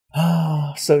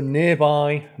So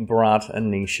nearby, Brad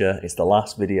and Nisha, it's the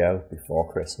last video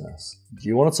before Christmas. Do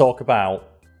you want to talk about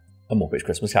A Muppet's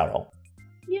Christmas Carol?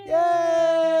 Yay!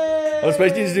 I was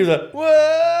expecting you to do the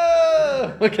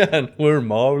whoa again. We're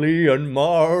Marley and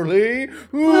Marley.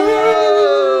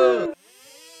 Whoa!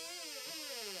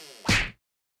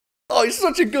 Oh, it's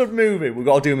such a good movie. We've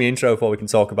got to do my intro before we can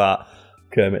talk about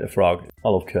Kermit the Frog. I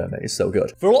love Kermit, he's so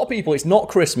good. For a lot of people, it's not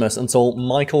Christmas until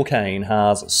Michael Caine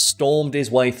has stormed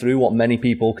his way through what many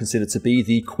people consider to be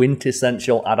the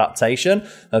quintessential adaptation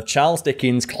of Charles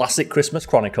Dickens' classic Christmas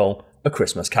chronicle, A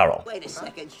Christmas Carol. Wait a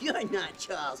second, you're not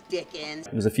Charles Dickens.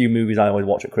 There's a few movies I always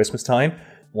watch at Christmas time.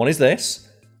 One is this,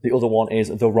 the other one is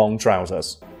The Wrong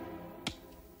Trousers.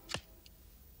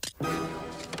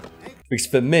 Because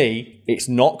for me, it's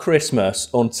not Christmas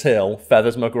until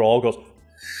Feathers McGraw goes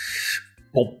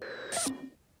boom.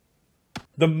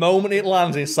 The moment it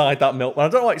lands inside that milk, I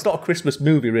don't know, it's not a Christmas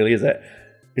movie really, is it?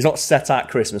 It's not set at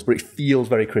Christmas, but it feels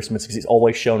very Christmas because it's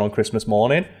always shown on Christmas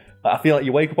morning. Like, I feel like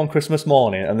you wake up on Christmas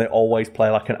morning and they always play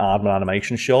like an Aardman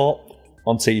animation short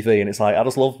on TV, and it's like, I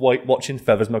just love watching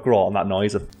Feathers McGraw and that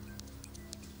noise of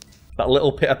that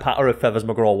little pitter-patter of Feathers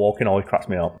McGraw walking always cracks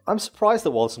me up. I'm surprised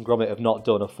that Wallace and Gromit have not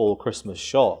done a full Christmas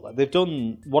short. Like, they've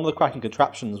done, one of the cracking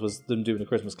contraptions was them doing a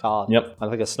Christmas card. Yep. And I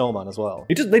think a snowman as well.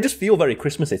 They just feel very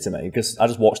Christmassy to me because I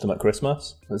just watch them at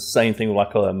Christmas. It's the same thing with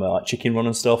like Chicken Run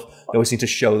and stuff. They always seem to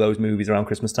show those movies around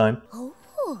Christmas time. Oh,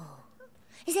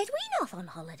 is Edwin off on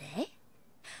holiday?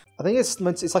 I think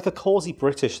it's like a cosy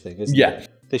British thing, isn't Yeah. it?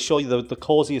 They show you the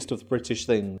coziest of the British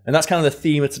things. And that's kind of the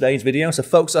theme of today's video. So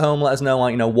folks at home, let us know,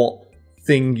 like, you know, what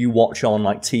thing you watch on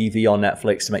like TV or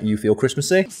Netflix to make you feel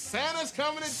Christmassy. Santa's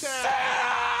coming to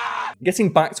town!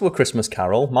 Getting back to A Christmas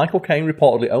Carol, Michael Caine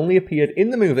reportedly only appeared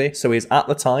in the movie so his at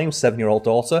the time 7-year-old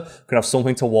daughter could have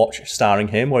something to watch starring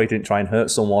him where he didn't try and hurt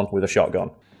someone with a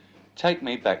shotgun. Take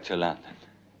me back to London.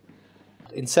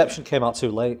 Inception came out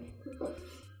too late.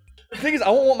 The thing is, I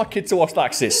won't want my kid to watch that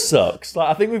because it sucks. Like,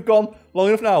 I think we've gone long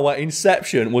enough now where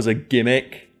Inception was a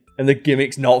gimmick and the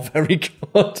gimmick's not very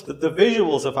good. The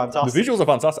visuals are fantastic. The visuals are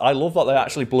fantastic. I love that they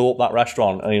actually blew up that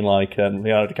restaurant in like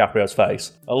Leonardo DiCaprio's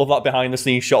face. I love that behind the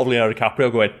scenes shot of Leonardo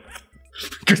DiCaprio going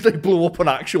because they blew up an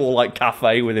actual like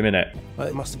cafe with him in it. I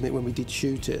must admit, when we did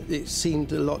shoot it, it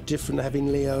seemed a lot different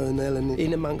having Leo and Ellen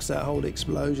in amongst that whole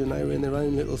explosion. They were in their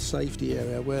own little safety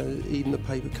area where even the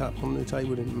paper cup on the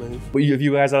table didn't move. But have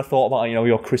you guys ever thought about, you know,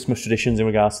 your Christmas traditions in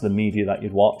regards to the media that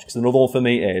you'd watch? Because another one for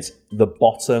me is the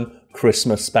bottom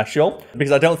Christmas special,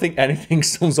 because I don't think anything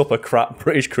sums up a crap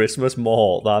British Christmas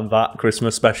more than that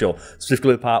Christmas special,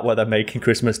 specifically the part where they're making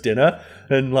Christmas dinner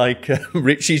and like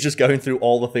Richie's just going through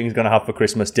all the things he's going to have for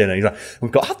Christmas dinner. He's like,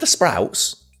 we've got to have the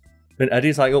sprouts, and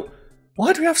Eddie's like, oh,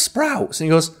 why do we have sprouts? And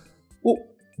he goes, well,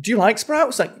 do you like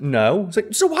sprouts? Like, no. It's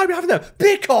like, so why are we having them?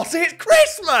 Because it's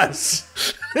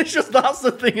Christmas. It's just, that's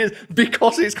the thing, is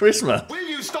because it's Christmas. Will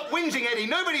you stop whinging, Eddie?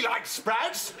 Nobody likes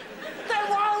sprouts. Then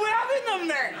why are we having them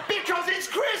then? Because it's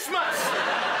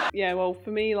Christmas! Yeah, well,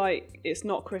 for me, like, it's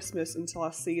not Christmas until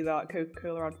I see that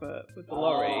Coca-Cola advert with the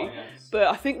lorry. Yes. But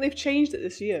I think they've changed it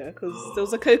this year, because there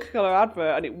was a Coca-Cola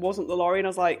advert and it wasn't the lorry, and I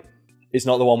was like... It's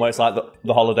not the one where it's like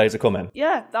the holidays are coming.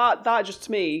 Yeah, that just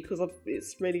to me, because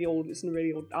it's really old, it's a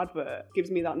really old advert, gives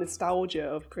me that nostalgia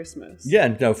of Christmas. Yeah,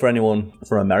 and no, for anyone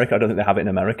from America, I don't think they have it in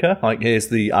America. Like, here's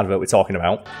the advert we're talking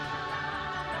about.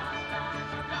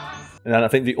 And then I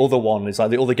think the other one is like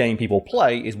the other game people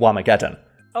play is Whamageddon.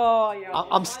 Oh, yeah.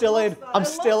 I'm still in. I'm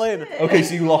still in. Okay,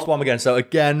 so you lost Whamageddon. So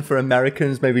again, for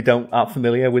Americans maybe aren't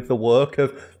familiar with the work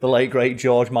of the late great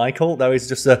George Michael, there is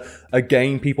just a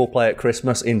game people play at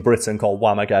Christmas in Britain called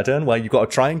Whamageddon, where you've got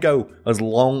to try and go as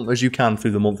long as you can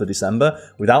through the month of December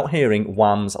without hearing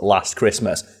Wham's Last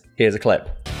Christmas. Here's a clip.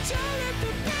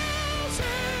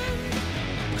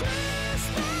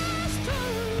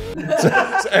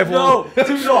 So everyone... No,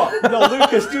 do not. No,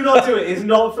 Lucas, do not do it. It's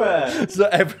not fair. So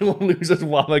everyone loses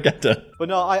Whamageddon. But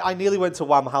no, I nearly went to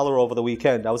Whamhalla over the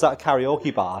weekend. I was at a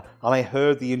karaoke bar and I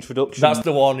heard the introduction. That's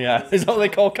the one, yeah. Is that what they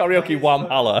call karaoke?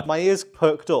 Whamhalla? My ears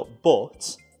perked up,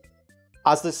 but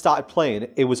as they started playing,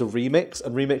 it was a remix,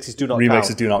 and remixes do not count.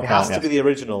 Remixes do not count. It count, has to be the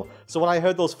original. So when I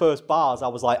heard those first bars, I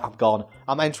was like, I'm gone.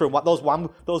 I'm entering. Those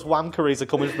wham curries are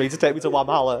coming for me to take me to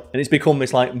Whamhalla. And it's become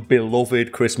this like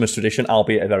beloved Christmas tradition,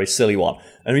 albeit a very silly one.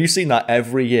 And you've seen that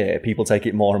every year, people take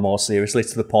it more and more seriously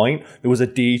to the point. There was a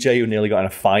DJ who nearly got in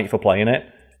a fight for playing it.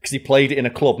 Because he played it in a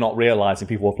club not realising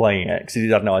people were playing it, because he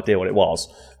had no idea what it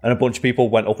was. And a bunch of people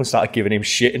went up and started giving him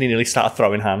shit, and he nearly started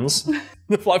throwing hands.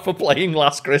 Like for playing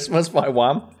Last Christmas by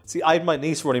Wham. See, I had my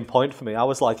niece running point for me. I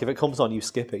was like, if it comes on, you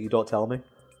skip it, you don't tell me.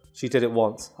 She did it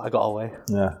once. I got away.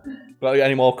 Yeah. But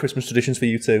any more Christmas traditions for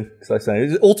you two? Because I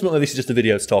say, ultimately, this is just a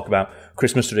video to talk about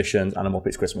Christmas traditions and A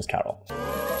Muppet's Christmas Carol.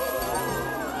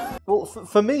 Well,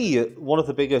 for me, one of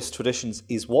the biggest traditions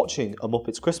is watching A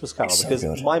Muppet's Christmas Carol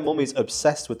because my mum is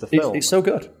obsessed with the film. It's so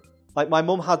good. Like, my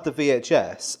mum had the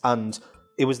VHS, and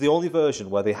it was the only version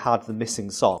where they had the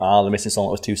missing song. Ah, the missing song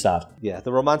that was too sad. Yeah,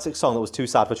 the romantic song that was too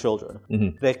sad for children.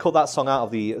 Mm-hmm. They cut that song out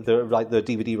of the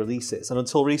DVD releases, and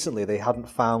until recently, they hadn't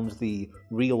found the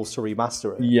reels to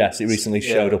remaster it. Yes, it recently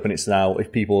showed up, and it's now,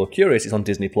 if people are curious, it's on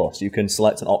Disney Plus. You can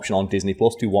select an option on Disney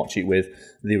Plus to watch it with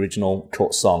the original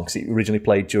cut song. Because it originally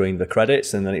played during the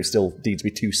credits, and then it still needed to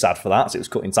be too sad for that, so it was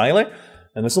cut entirely.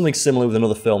 And there's something similar with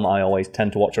another film that I always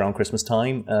tend to watch around Christmas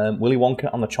time, Willy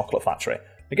Wonka and the Chocolate Factory.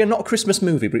 Again, not a Christmas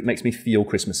movie, but it makes me feel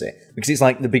Christmassy. Because it's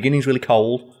like, the beginning's really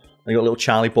cold, and you got little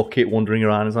Charlie Bucket wandering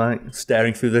around, he's like,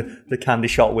 staring through the candy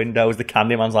shop windows, the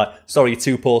candy man's like, sorry, you're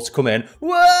too poor to come in.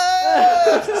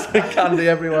 Whoa! Just like candy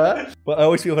everywhere. But I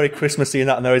always feel very Christmassy in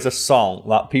that, and there is a song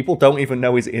that people don't even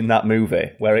know is in that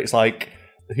movie, where it's like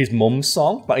his mum's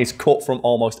song, but it's cut from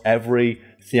almost every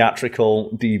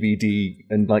theatrical DVD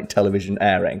and like television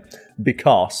airing,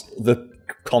 because the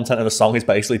content of the song is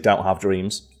basically "Don't Have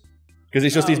Dreams," because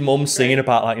it's just his mum singing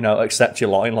about, like, you know, accept your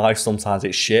lot in life. Sometimes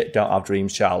it's shit. Don't have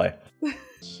dreams, Charlie.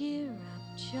 Cheer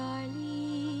up,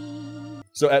 Charlie.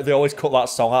 So they always cut that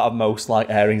song out of most like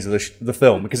airings of the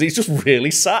film because it's just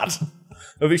really sad.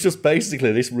 It's just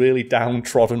basically this really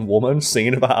downtrodden woman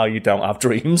singing about how you don't have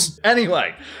dreams.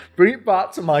 Anyway, bring it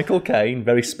back to Michael Caine.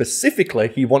 Very specifically,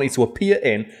 he wanted to appear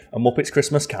in A Muppet's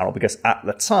Christmas Carol because at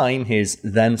the time, his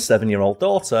then 7-year-old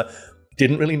daughter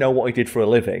didn't really know what he did for a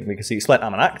living because he explained,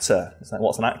 I'm an actor. It's like,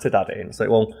 what's an actor, Daddy? And it's like,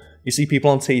 well, you see people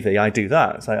on TV, I do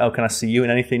that. It's like, oh, can I see you in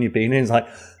anything you've been in? It's like,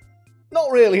 not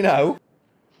really, no.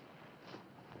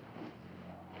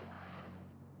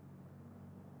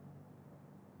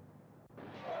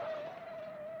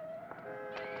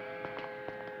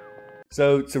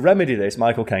 So to remedy this,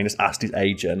 Michael Caine just asked his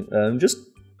agent,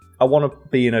 I want to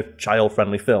be in a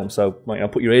child-friendly film, so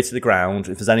put your ear to the ground.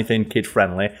 If there's anything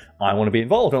kid-friendly, I want to be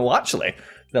involved. And well, actually,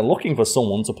 they're looking for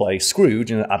someone to play Scrooge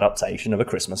in an adaptation of A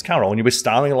Christmas Carol, and you'll be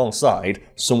starring alongside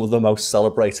some of the most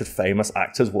celebrated, famous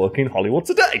actors working in Hollywood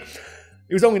today.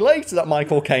 It was only later that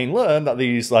Michael Caine learned that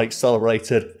these like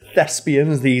celebrated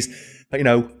thespians, these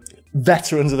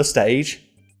veterans of the stage,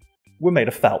 were made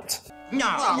of felt. No,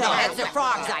 that's the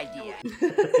frog's idea.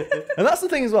 And that's the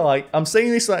thing as well, like, I'm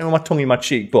saying this like with my tongue in my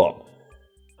cheek, but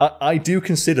I do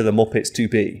consider the Muppets to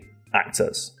be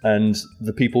actors. And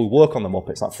the people who work on the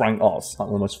Muppets, like Frank Oz, like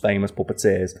one of the most famous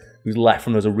puppeteers, who's left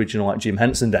from those original like Jim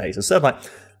Henson days, and said, like,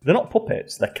 they're not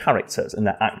puppets, they're characters and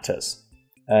they're actors.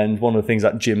 And one of the things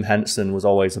that Jim Henson was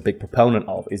always a big proponent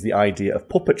of is the idea of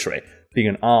puppetry being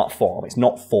an art form. It's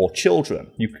not for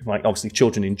children. You can, like, obviously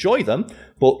children enjoy them,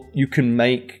 but you can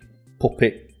make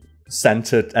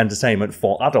puppet-centered entertainment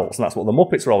for adults, and that's what the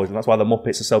Muppets are always, and that's why the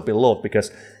Muppets are so beloved, because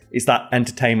it's that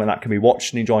entertainment that can be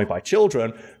watched and enjoyed by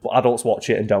children, but adults watch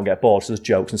it and don't get bored, so there's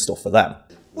jokes and stuff for them.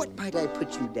 What might I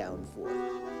put you down for?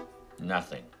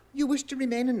 Nothing. You wish to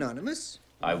remain anonymous?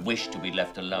 I wish to be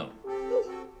left alone.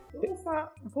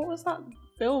 What was that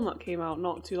film that came out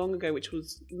not too long ago, which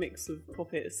was a mix of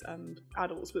puppets and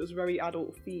adults, but it was very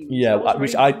adult themed? Yeah,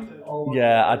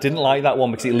 I didn't like that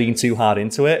one because it leaned too hard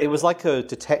into it. It was like a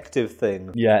detective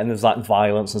thing. Yeah, and there's like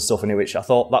violence and stuff in it, which I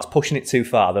thought that's pushing it too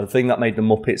far. The thing that made the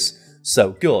Muppets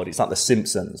so good, it's like The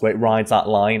Simpsons, where it rides that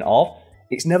line of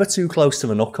it's never too close to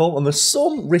the knuckle, and there's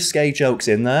some risque jokes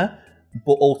in there,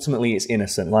 but ultimately it's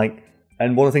innocent. Like.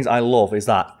 And one of the things I love is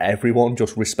that everyone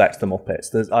just respects the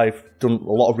Muppets. I've done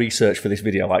a lot of research for this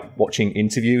video, like watching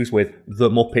interviews with the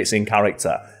Muppets in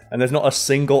character. And there's not a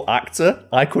single actor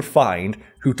I could find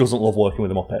who doesn't love working with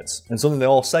the Muppets. And something they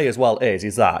all say as well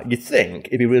is that you think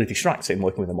it'd be really distracting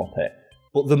working with a Muppet.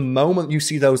 But the moment you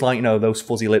see those, like, those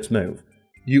fuzzy lips move,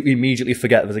 you immediately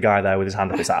forget there's a guy there with his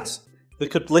hand up his ass. There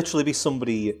could literally be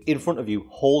somebody in front of you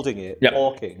holding it,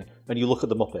 talking, and you look at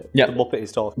the Muppet. The Muppet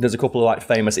is talking. There's a couple of like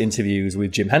famous interviews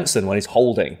with Jim Henson when he's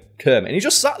holding Kermit, and he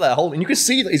just sat there holding. You can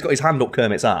see that he's got his hand up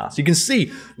Kermit's ass. You can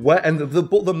see where, and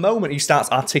the moment he starts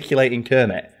articulating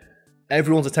Kermit,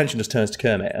 everyone's attention just turns to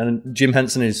Kermit. And Jim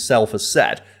Henson himself has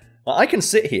said, well, "I can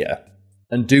sit here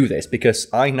and do this because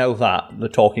I know that the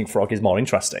talking frog is more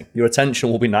interesting. Your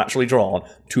attention will be naturally drawn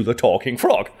to the talking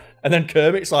frog." And then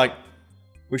Kermit's like.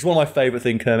 Which is one of my favourite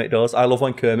things Kermit does. I love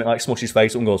when Kermit like smushes his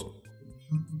face up and goes...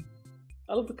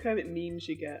 I love the Kermit memes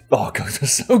you get. Oh god, they're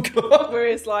so good. Where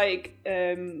it's like,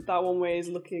 that one where he's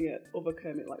looking at other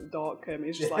Kermit, like dark Kermit,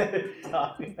 he's just like,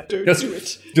 don't do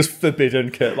it. Just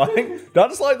forbidden Kermit. Like,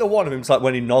 that's like the one of him, it's like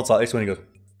when he nods like this, when he goes...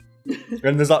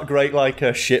 And there's that great like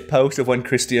shit post of when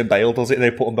Christian Bale does it.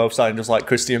 They put on both sides, just like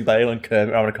Christian Bale and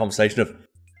Kermit having a conversation of.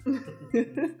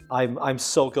 I'm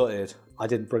so gutted I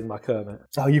didn't bring my Kermit.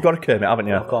 Oh, you've got a Kermit, haven't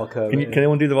you? I've got a Kermit. Can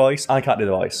anyone do the voice? I can't do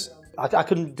the voice. I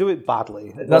couldn't do it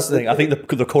badly. That's the thing. I think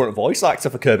the current voice actor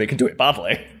for Kermit can do it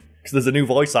badly. Because there's a new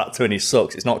voice actor and he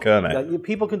sucks. It's not Kermit. Yeah,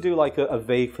 people can do like a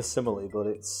vague facsimile, but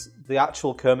it's the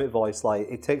actual Kermit voice. Like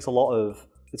it takes a lot of.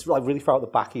 It's like really far out the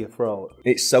back of your throat.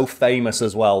 It's so famous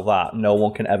as well that no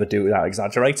one can ever do it without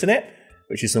exaggerating it,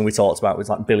 which is something we talked about with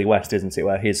like Billy West, isn't it?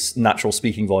 Where his natural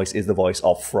speaking voice is the voice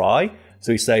of Fry.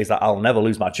 So he says that I'll never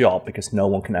lose my job because no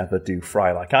one can ever do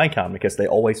Fry like I can because they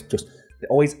always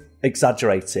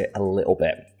exaggerate it a little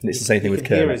bit. And it's the same thing with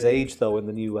Kermit. You can hear his age though in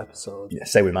the new episode. Yeah,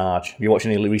 say with Marge. If you're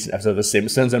watching any recent episode of The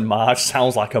Simpsons and Marge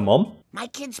sounds like a mum. My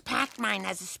kids packed mine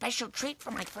as a special treat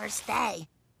for my first day.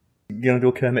 You gonna do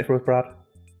a Kermit for us, Brad?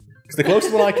 Because the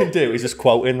closest one I can do is just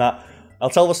quoting that. I'll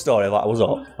tell the story that I was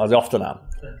up, as I often am,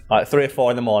 like 3 or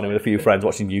 4 in the morning with a few friends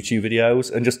watching YouTube videos,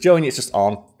 and just Joey, it's just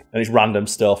on, and it's random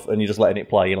stuff, and you're just letting it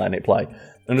play,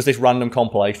 and just this random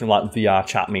compilation of like VR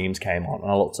chat memes came on,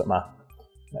 and I looked at like,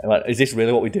 is this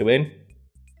really what we're doing?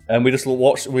 And we just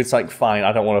watched, we're just like, fine,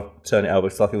 I don't want to turn it over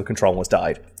because I think the control almost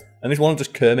died. And this one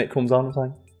just Kermit comes on, and it's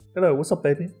like, hello, what's up,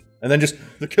 baby? And then just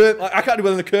the Kermit, I can't do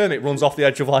better than the Kermit runs off the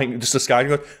edge of like just the sky and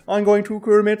goes, I'm going to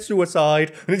Kermit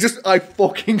suicide. And it just, I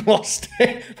fucking lost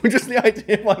it. But just the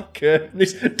idea of like Kermit,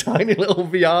 this tiny little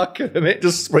VR Kermit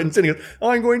just sprinting and goes,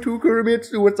 I'm going to Kermit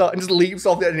suicide. And just leaps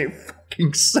off the edge and it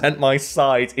fucking sent my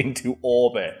side into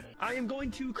orbit. I am going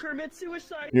to Kermit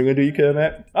suicide. You're going to do your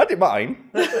Kermit? I did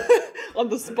mine. On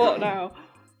the spot now.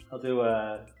 I'll do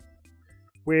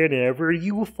Whenever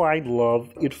you find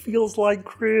love, it feels like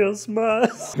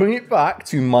Christmas. Bring it back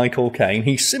to Michael Caine.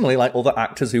 He, similarly like other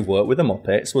actors who work with the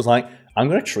Muppets, was like, I'm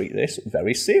going to treat this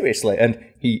very seriously. And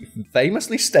he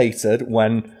famously stated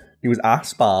when he was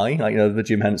asked by the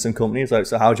Jim Henson Company, he's like,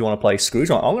 so how do you want to play Scrooge?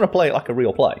 I'm going to play it like a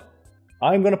real play.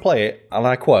 I'm going to play it, and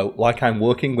I quote, like I'm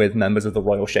working with members of the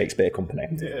Royal Shakespeare Company.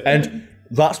 Yeah. And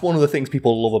that's one of the things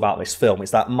people love about this film,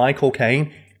 is that Michael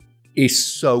Caine is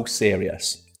so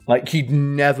serious. Like, he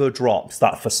never drops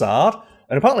that facade.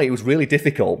 And apparently it was really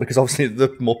difficult because obviously the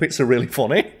Muppets are really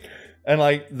funny. And,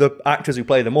 like, the actors who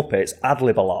play the Muppets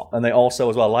ad-lib a lot. And they also,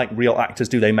 as well, like real actors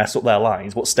do, they mess up their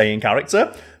lines but stay in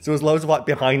character. So there's loads of, like,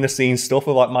 behind-the-scenes stuff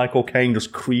of, like, Michael Caine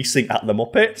just creasing at the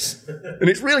Muppets. And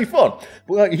it's really fun.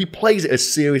 But, like, he plays it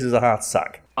as serious as a heart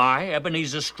attack. I,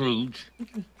 Ebenezer Scrooge?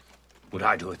 Would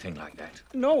I do a thing like that?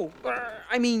 No,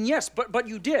 I mean, yes, but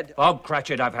you did. Bob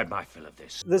Cratchit, I've had my fill of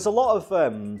this. There's a lot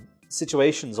of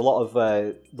situations, a lot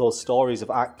of those stories of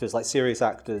actors, like serious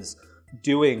actors,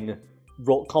 doing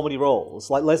comedy roles.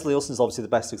 Like Leslie Nielsen's obviously the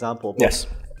best example. But yes.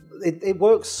 It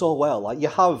works so well. Like, you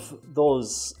have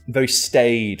those... very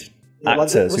staid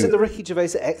actors. Like, was it the Ricky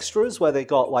Gervais extras where they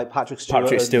got like Patrick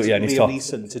Stewart and Liam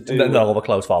Neeson to do... And then all the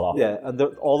clothes fall off. Yeah, and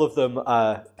all of them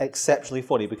are exceptionally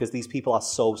funny because these people are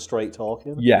so straight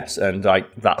talking. Yes, and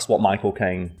that's what Michael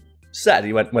Caine said.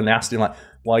 He went, when they asked him, like,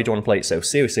 why do you want to play it so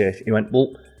seriously? He went,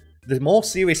 well, the more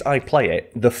serious I play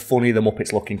it, the funnier the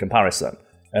Muppets look in comparison.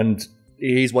 And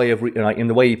his way of, in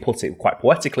the way he put it quite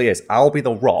poetically is, I'll be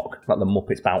the rock that the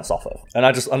Muppets bounce off of. And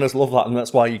I just love that, and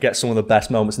that's why you get some of the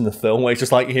best moments in the film where it's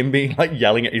just like him being like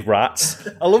yelling at his rats.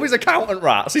 I love his accountant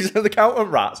rats. He's the accountant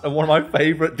rats, and one of my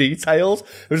favourite details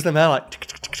was them there like tick,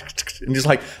 tick, tick, tick, tick, and just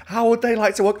like, how would they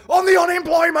like to work on the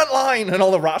unemployment line? And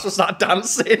all the rats just start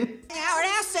dancing. Our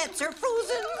assets are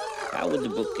frozen. How would the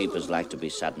bookkeepers like to be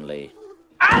suddenly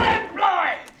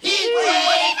Unemployed!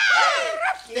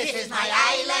 This is my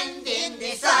island in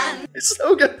the sun. It's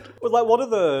so good. Well, like, one of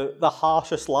the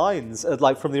harshest lines,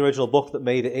 like from the original book that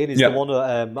made it in, is the one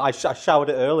that I showered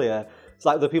it earlier. It's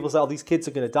like the people say, "Oh, these kids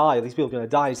are going to die. These people are going to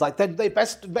die." It's like, then they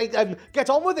best make them get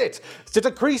on with it to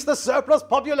decrease the surplus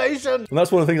population. And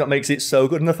that's one of the things that makes it so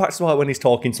good. And the fact about when he's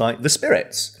talking to like the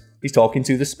spirits, he's talking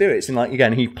to the spirits, and like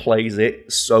again, he plays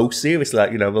it so seriously.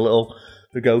 Like,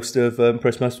 the ghost of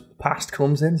Christmas past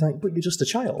comes in. It's like, but you're just a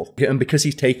child. And because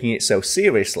he's taking it so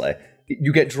seriously,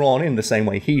 you get drawn in the same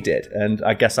way he did. And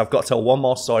I guess I've got to tell one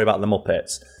more story about the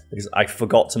Muppets, because I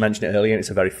forgot to mention it earlier, and it's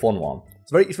a very fun one.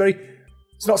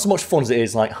 It's not so much fun as it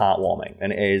is like heartwarming,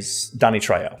 and it is Danny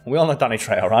Trejo. We all know Danny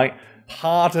Trejo, right?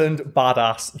 Hardened,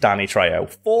 badass Danny Trejo.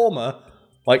 Former,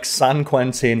 like, San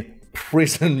Quentin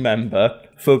prison member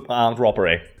for armed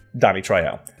robbery, Danny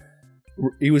Trejo.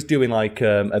 He was doing like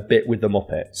a bit with the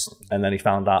Muppets, and then he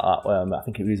found out that I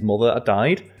think it was his mother had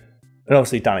died. And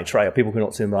obviously Danny Trejo, people came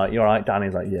up to him like, "You all right, Danny?"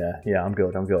 He's like, yeah, I'm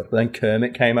good. But then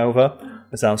Kermit came over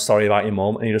and said, "I'm sorry about your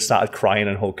mum," and he just started crying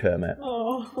and hugged Kermit.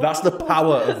 Oh. That's the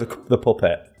power of the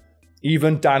puppet.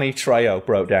 Even Danny Trejo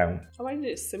broke down. I imagine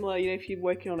it's similar, you know, if you're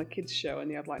working on a kids show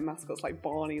and you have like mascots like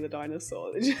Barney the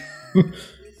dinosaur.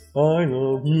 I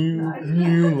love you,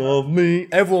 you love me.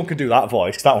 Everyone can do that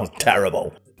voice, 'cause that one's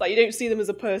terrible. Like, you don't see them as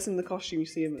a person in the costume, you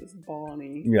see them as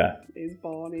Barney. Yeah. It's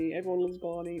Barney. Everyone loves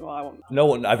Barney. Well, I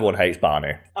want. Everyone hates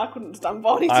Barney. I couldn't stand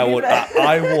Barney. I would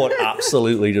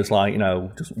absolutely just like, you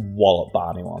know, just wallop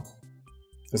Barney one.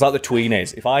 It's like the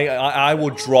Tweenies. If I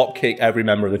would drop kick every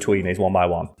member of the Tweenies one by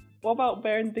one. What about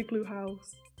Bear in the Big Blue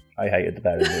House? I hated the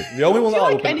Bear in the Big. The only one that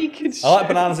like any kids' I like show?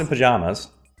 Bananas in Pajamas.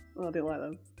 Oh, I didn't like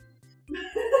them.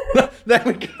 There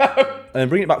we go. And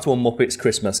bring it back to A Muppet's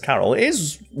Christmas Carol. It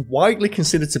is widely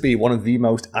considered to be one of the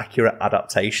most accurate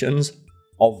adaptations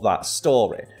of that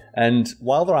story. And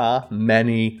while there are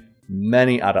many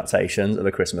adaptations of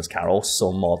A Christmas Carol,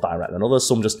 some more direct than others,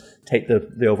 some just take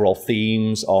the overall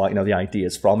themes or, you know, the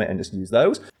ideas from it and just use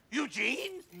those.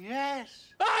 Eugene? Yes.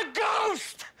 A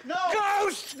ghost! No!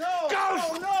 Ghost! No!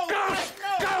 Ghost! No! Ghost!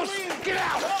 No! Ghost! Please. Get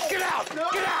out! No. Get out! No.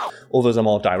 Get out! Others are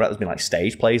more direct. There's been like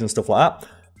stage plays and stuff like that.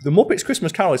 The Muppets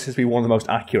Christmas Carol is to be one of the most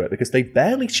accurate because they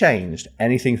barely changed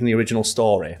anything from the original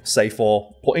story, save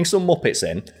for putting some Muppets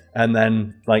in and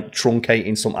then like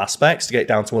truncating some aspects to get it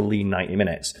down to a lean 90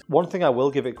 minutes. One thing I will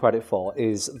give it credit for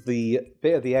is the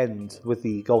bit at the end with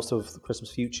the Ghost of the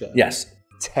Christmas Future. Yes.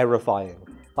 Terrifying.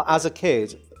 Like, as a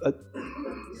kid...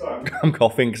 I'm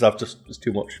coughing because it's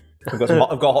too much. I've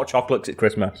got hot chocolates at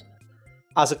Christmas.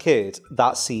 As a kid,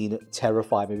 that scene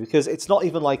terrified me because it's not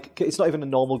even a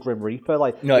normal Grim Reaper.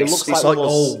 Like, no, it it's looks like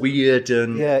all weird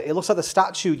and yeah, it looks like the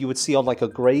statue you would see on like a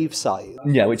gravesite.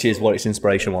 Yeah, which is what its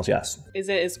inspiration was. Yes. Is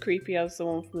it as creepy as the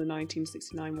one from the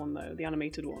 1969 one though, the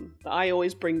animated one that I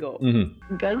always bring up?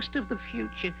 Mm-hmm. Ghost of the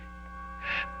future,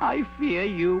 I fear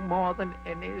you more than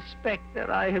any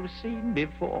spectre I have seen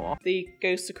before. The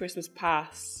Ghost of Christmas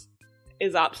Past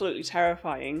is absolutely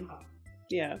terrifying.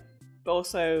 Yeah. But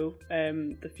also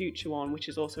the future one, which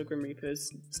is also Grim Reaper,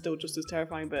 is still just as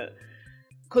terrifying. But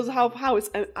because of how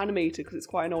it's animated, because it's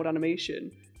quite an old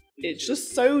animation, it's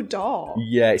just so dark.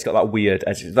 Yeah, it's got that weird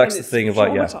edge. That's the thing of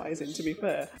like, yeah. Traumatizing, to be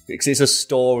fair. Because it's a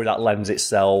story that lends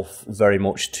itself very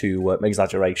much to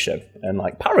exaggeration and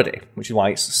like parody, which is why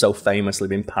it's so famously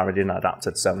been parodied and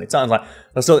adapted so many times. Like,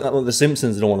 I still think that The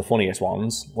Simpsons are one of the funniest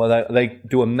ones, where they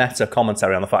do a meta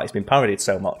commentary on the fact it's been parodied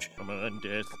so much. Come on,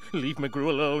 Death. Leave McGrew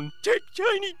alone. Take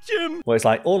Tiny Jim. Where it's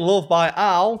like, unloved by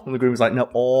Al, and the groom's like, no,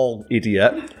 all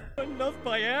idiot. Unloved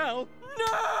by Al.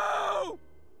 No!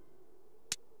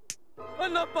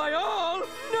 Unloved by all.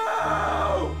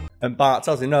 No! And Bart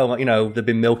tells him, no, like, you know, they've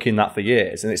been milking that for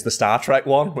years, and it's the Star Trek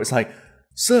one, where it's like,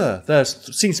 sir, there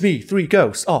seems to be 3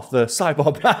 ghosts off the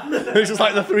cyborg planet. It's just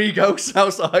like the 3 ghosts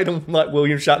outside, and like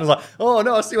William Shatner's like, oh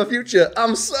no, I see my future,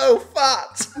 I'm so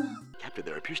fat. Captain,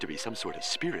 there appears to be some sort of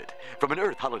spirit from an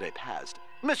Earth holiday past.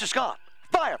 Mr. Scott,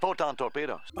 fire photon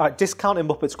torpedoes. All right, discounting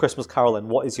Muppets Christmas Carol, then,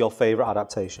 what is your favourite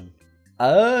adaptation?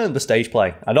 The stage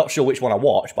play. I'm not sure which one I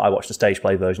watched, but I watched the stage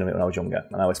play version of it when I was younger,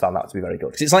 and I always found that to be very good.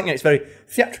 Because it's like, you know, it's very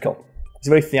theatrical. It's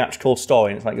a very theatrical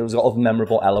story, and it's like there's a lot of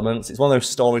memorable elements. It's one of those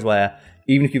stories where,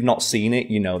 even if you've not seen it,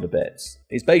 you know the bits.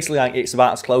 It's basically like, it's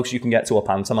about as close as you can get to a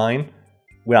pantomime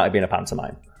without it being a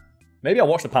pantomime. Maybe I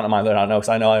watched the pantomime there, I know, because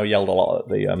I know I yelled a lot at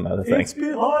the thing. It's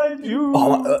behind you!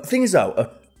 Oh, thing is, though,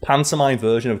 a pantomime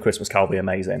version of Christmas Carol would be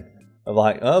amazing. Of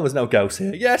like, oh, there's no ghost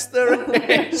here. Yes, there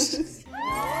is!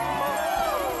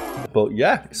 But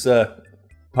yeah, it's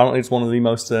apparently it's one of the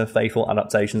most faithful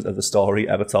adaptations of the story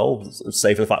ever told,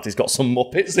 save for the fact it's got some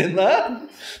Muppets in there.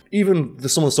 Even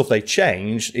some of the stuff they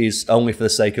changed is only for the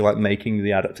sake of like making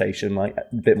the adaptation like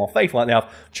a bit more faithful. Like they have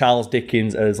Charles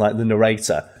Dickens as like the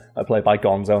narrator, played by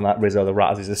Gonzo, and that Rizzo the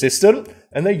Rat as his assistant,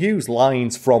 and they use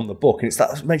lines from the book, and it's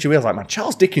that makes you realise like, man,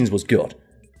 Charles Dickens was good.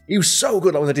 He was so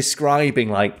good, like when they're describing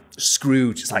like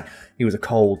Scrooge, it's like he was a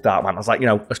cold, dark man. I was like, you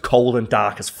know, as cold and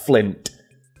dark as flint.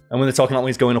 And when they're talking about when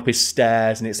he's going up his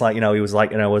stairs, and it's like, you know, he was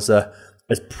like, you know, as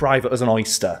private as an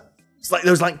oyster. It's like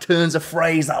those like turns of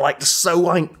phrase that are like so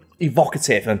like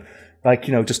evocative and like,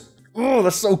 you know, just they're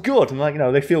so good, and like, you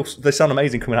know, they sound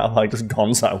amazing coming out of like just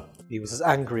Gonzo. He was as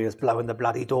angry as blowing the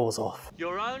bloody doors off.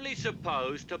 You're only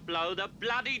supposed to blow the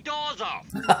bloody doors off.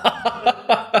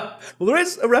 Well, there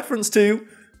is a reference to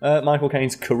Michael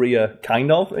Caine's career,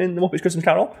 kind of, in The Muppets Christmas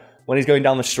Carol, when he's going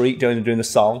down the street doing the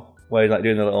song, where he's like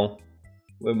doing the little.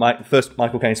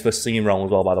 Michael Caine's first singing role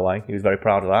as well, by the way. He was very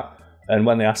proud of that. And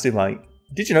when they asked him, like,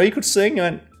 did you know you could sing? He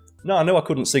went, no, I knew I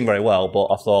couldn't sing very well, but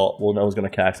I thought, well, no one's going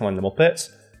to care because I'm in the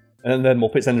Muppets. And then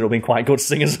Muppets ended up being quite good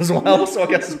singers as well. So I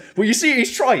guess, well, you see,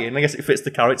 he's trying. I guess it fits the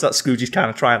character. That Scrooge is kind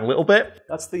of trying a little bit.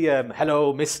 That's the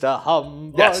hello, Mr.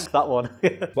 Humbug. Yes. That one.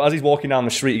 But as he's walking down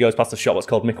the street, he goes past a shop that's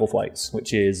called Micklethwaite's,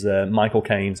 which is Michael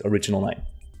Caine's original name.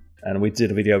 And we did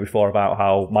a video before about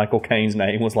how Michael Caine's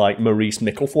name was like Maurice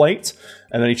Micklethwaite,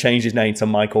 and then he changed his name to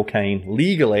Michael Caine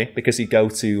legally because he'd go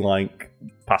to like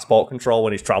passport control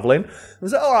when he's travelling. And I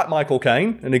was like, all right, Michael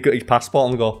Caine. And he'd got his passport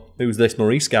and go, who's this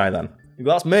Maurice guy then? He'd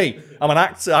go, that's me. I'm an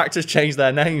actor. Actors change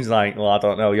their names. Like, well, I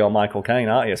don't know. You're Michael Caine,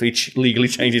 aren't you? So he legally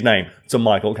changed his name to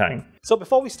Michael Caine. So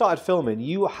before we started filming,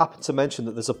 you happened to mention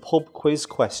that there's a pub quiz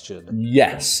question.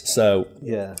 Yes. So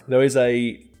yeah, there is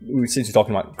since we're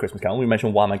talking about Christmas Carol, we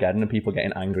mentioned Whamageddon and people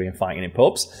getting angry and fighting in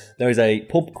pubs. There is a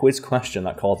pub quiz question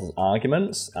that causes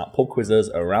arguments at pub quizzes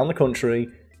around the country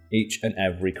each and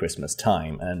every Christmas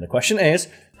time. And the question is,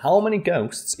 how many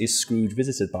ghosts is Scrooge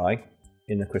visited by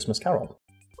in The Christmas Carol?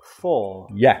 4.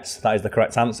 Yes, that is the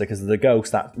correct answer, because the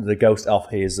ghost of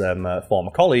his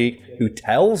former colleague who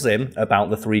tells him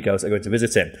about the 3 ghosts that are going to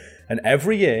visit him. And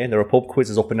every year there are pub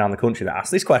quizzes up and down the country that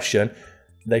ask this question.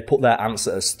 They put their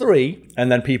answer as 3,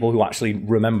 and then people who actually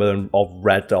remember or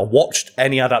read or watched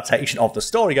any adaptation of the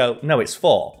story go, no, it's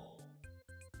 4.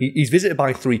 He's visited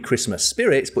by 3 Christmas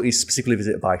spirits, but he's specifically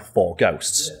visited by 4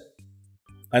 ghosts.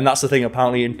 And that's the thing,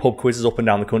 apparently in pub quizzes up and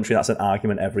down the country, that's an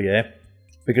argument every year.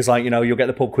 Because, like, you know, you'll get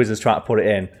the pub quizzes trying to put it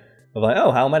in. They're like,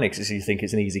 oh, how many? Because you think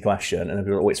it's an easy question. And then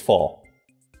people are like, oh, it's 4.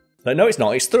 Like, no, it's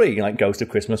not, it's 3. Like, Ghost of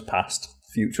Christmas Past,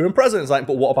 Future and Present. It's like,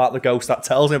 but what about the ghost that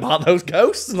tells me about those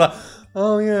ghosts? And like,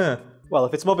 oh, yeah. Well,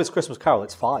 if it's Muppets Christmas Carol,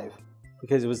 it's 5.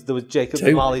 Because there was Jacob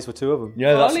and Marley's were 2 of them.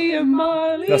 Yeah, Marley and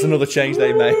Marley. That's another change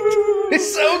they made.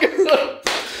 It's so good.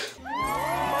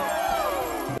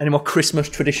 Any more Christmas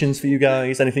traditions for you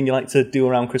guys? Anything you like to do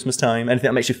around Christmas time? Anything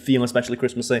that makes you feel especially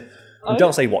Christmassy? And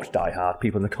don't say watch Die Hard,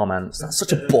 people in the comments. That's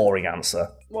such a boring answer.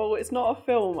 Well, it's not a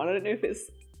film. I don't know if it's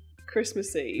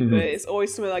Christmassy, but it's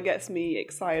always something that gets me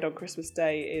excited on Christmas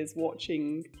Day is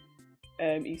watching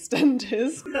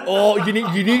EastEnders. Oh, you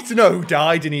need to know who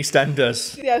died in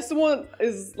EastEnders. Yeah, someone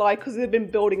is like, because they've been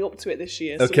building up to it this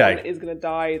year. Okay. Someone is going to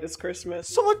die this Christmas.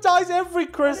 Someone dies every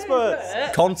Christmas.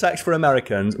 Context for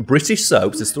Americans, British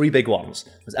soaps, there's 3 big ones.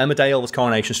 There's Emmerdale, there's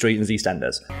Coronation Street, and there's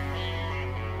EastEnders.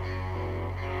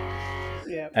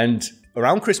 Yeah. And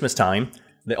around Christmas time,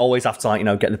 they always have to, like, you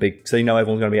know, get the big, so you know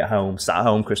everyone's going to be at home, sat at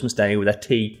home Christmas Day with their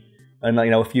tea, and, like,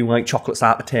 you know, a few, like, chocolates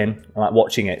out the tin, and, like,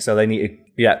 watching it. So they need to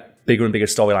get bigger and bigger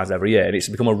storylines every year. And it's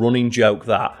become a running joke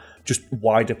that just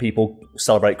why do people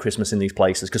celebrate Christmas in these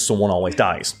places? Because someone always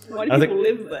dies. Why do people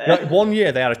live there? Like, one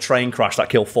year they had a train crash that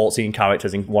killed 14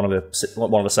 characters in one of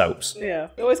the soaps. Yeah,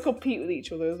 they always compete with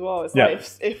each other as well. It's Yeah. like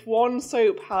if one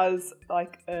soap has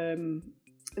like an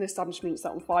establishment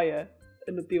set on fire,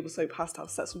 and the other soap has to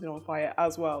have set something on fire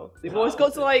as well. They've always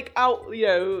got to like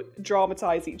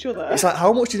dramatise each other. It's like,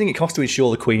 how much do you think it costs to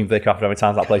insure the Queen Vic after every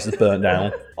time that place is burnt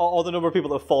down? or the number of people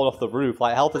that have fallen off the roof.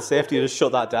 Like, health and safety just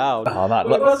shut that down. Oh, that...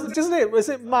 Doesn't it? Was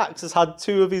it Max has had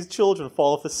 2 of his children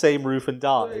fall off the same roof and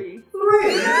die?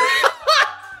 3.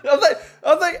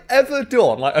 Have they ever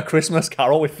done like a Christmas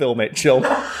Carol with Phil Mitchell?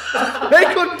 They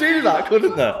could do that,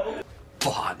 couldn't they?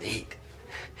 Blimey.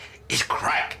 It's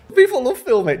crack. People love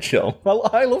Phil Mitchell.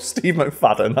 I love Steve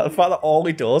McFadden. The fact that all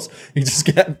he does, he just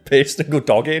get pissed and go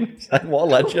dogging. It's like, what a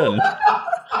legend.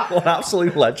 What an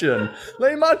absolute legend.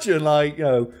 Like, imagine, like,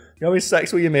 you're having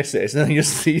sex with your missus and then you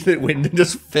see the window and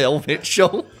just Phil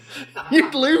Mitchell.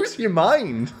 You'd lose your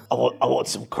mind. I want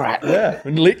some crack. Yeah,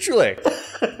 and literally.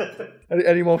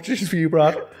 Any more traditions for you,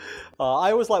 Brad?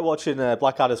 I always like watching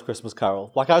Blackadder's Christmas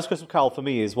Carol. Blackadder's Christmas Carol, for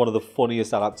me, is one of the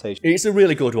funniest adaptations. It's a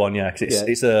really good one, yeah, because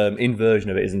it's an inversion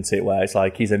of it, isn't it? Where it's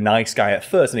like he's a nice guy at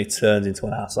first and he turns into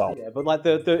an asshole. Yeah, but like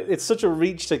it's such a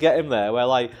reach to get him there, where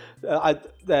like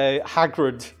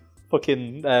Hagrid,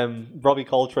 fucking Robbie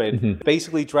Coltrane,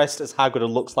 basically dressed as Hagrid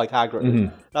and looks like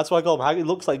Hagrid. That's why I call him Hagrid. He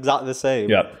looks like exactly the same.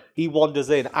 Yep. He wanders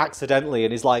in accidentally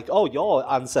and he's like, oh, your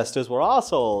ancestors were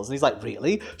arseholes. And he's like,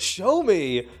 really? Show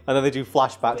me. And then they do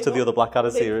flashbacks to the other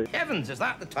Blackadder series. Heavens, is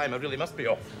that the time I really must be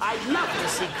off? I'd love to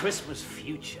see Christmas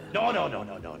Future. No.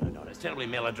 It's terribly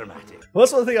melodramatic. Well,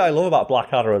 that's one thing I love about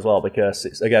Blackadder as well, because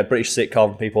it's, again, British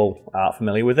sitcom, people aren't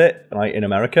familiar with it, like in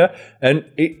America. And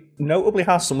it notably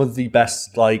has some of the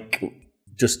best, like,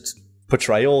 just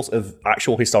portrayals of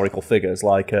actual historical figures,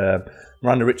 like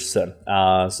Miranda Richardson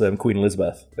as Queen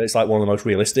Elizabeth. It's like one of the most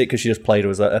realistic because she just played her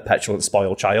as a petulant,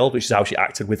 spoiled child, which is how she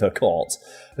acted with her court.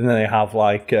 And then they have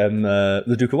like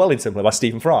the Duke of Wellington played by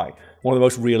Stephen Fry, one of the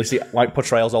most realistic like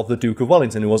portrayals of the Duke of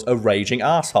Wellington, who was a raging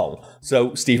arsehole.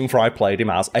 So Stephen Fry played him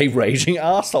as a raging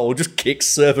arsehole, just kicks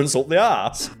servants up the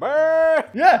arse.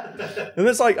 Yeah. And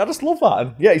it's like, I just love that.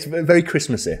 And yeah, it's very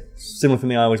Christmassy. Similar for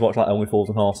me, I always watch like Only Fools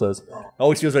and Horses. It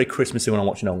always feels very Christmassy when I'm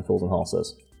watching Only Fools and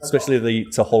Horses. Especially the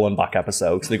To Holland back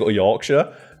episode, because they go to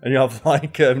Yorkshire, and you have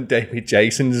like David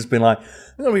Jason just been like,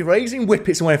 "They're gonna be raising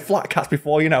whippets and wearing flat caps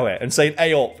before you know it," and saying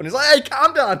 "Hey up," and he's like, "Hey,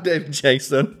 calm down, David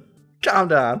Jason, calm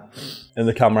down." And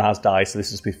the camera has died, so this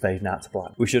will just be fading out to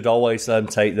black. We should always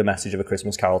take the message of A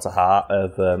Christmas Carol to heart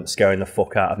of scaring the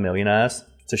fuck out of millionaires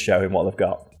to show him what they've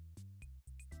got.